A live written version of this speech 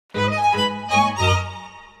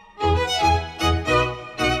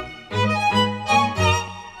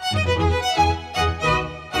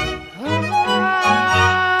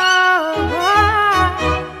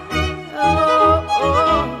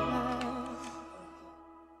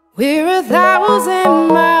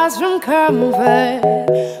1,000 miles from comfort.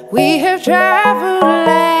 We have traveled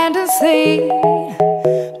land and sea,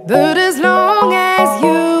 but as long as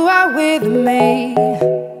you are with me,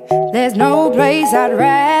 there's no place I'd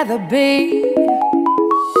rather be.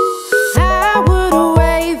 I would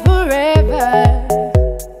away forever,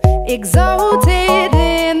 exalted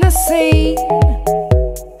in the sea.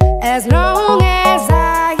 As long as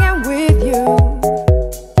I am with you,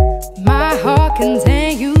 my heart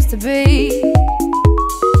continues to beat.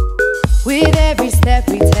 With every step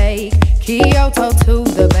we take, Kyoto to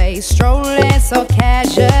the bay, strolling so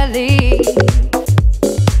casually.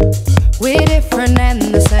 We're different and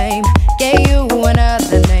the same, gave you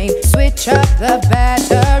another name, switch up the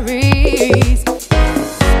batteries.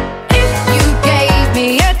 If you gave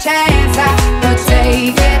me a chance, I would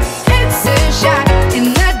take it. It's a shot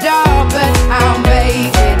in the dark, but I'll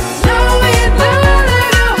make it. Knowing the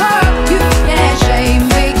little heart, you can't shame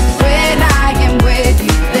me. When I am with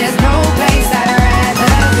you, there's no place I'd rather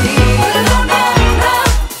be. No, no, no,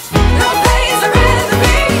 no place I'd rather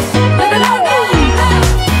be. No, no, no, no,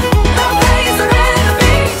 no place I'd rather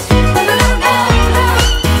be. No, no, no, no,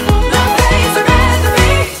 no place I'd rather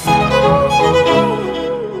be.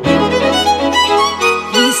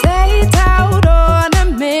 We set out on a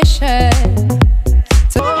mission.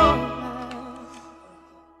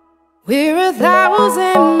 We're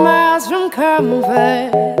 1,000 miles from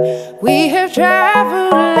comfort. We have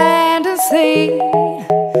traveled land and sea,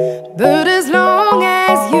 but as long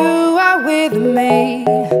as you are with me,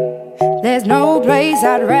 there's no place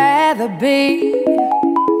I'd rather be.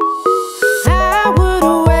 I